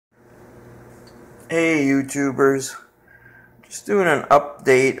Hey YouTubers, just doing an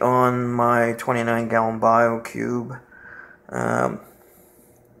update on my 29-gallon Biocube.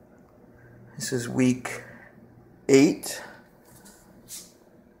 This is week 8.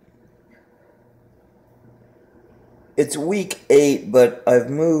 It's week 8, but I've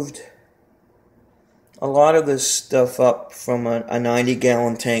moved a lot of this stuff up from a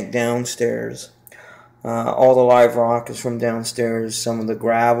 90-gallon tank downstairs. All the live rock is from downstairs, some of the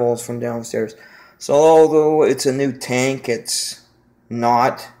gravel is from downstairs. So although it's a new tank, it's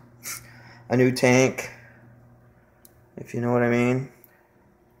not a new tank, if you know what I mean.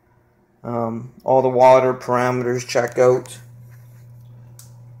 All the water parameters check out.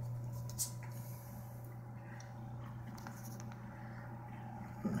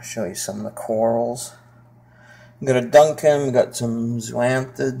 I'll show you some of the corals. We've got a Duncan, we've got some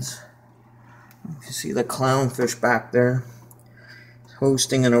zoanthids. You can see the clownfish back there.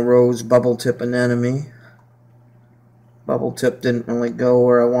 Hosting in a rose bubble tip anemone. Bubble tip didn't really go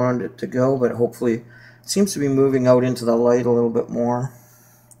where I wanted it to go, but hopefully it seems to be moving out into the light a little bit more.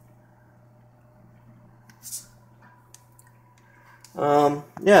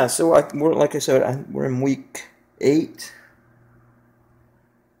 Yeah, so like I said, we're in week 8.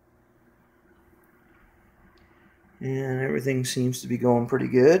 And everything seems to be going pretty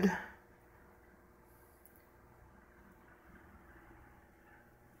good.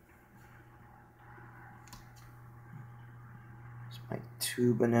 It's my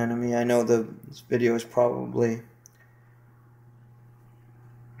tube anemone. I know this video is probably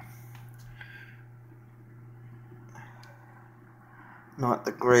not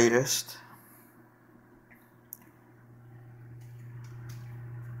the greatest.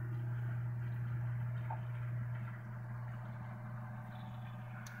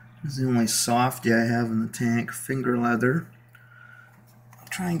 This is the only softie I have in the tank, finger leather. I'll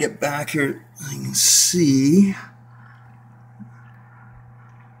try and get back here so you can see.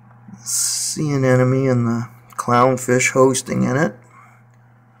 Sea anemone and the clownfish hosting in it.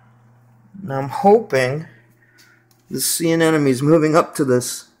 Now I'm hoping the sea anemone is moving up to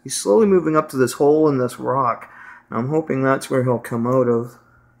this. He's slowly moving up to this hole in this rock. Now I'm hoping that's where he'll come out of.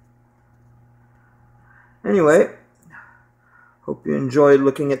 Anyway, hope you enjoyed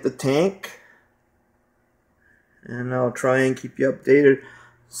looking at the tank. And I'll try and keep you updated.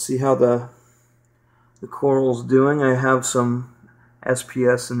 See how the coral's doing. I have some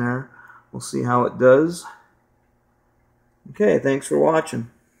SPS in there. We'll see how it does. Okay, thanks for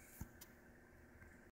watching.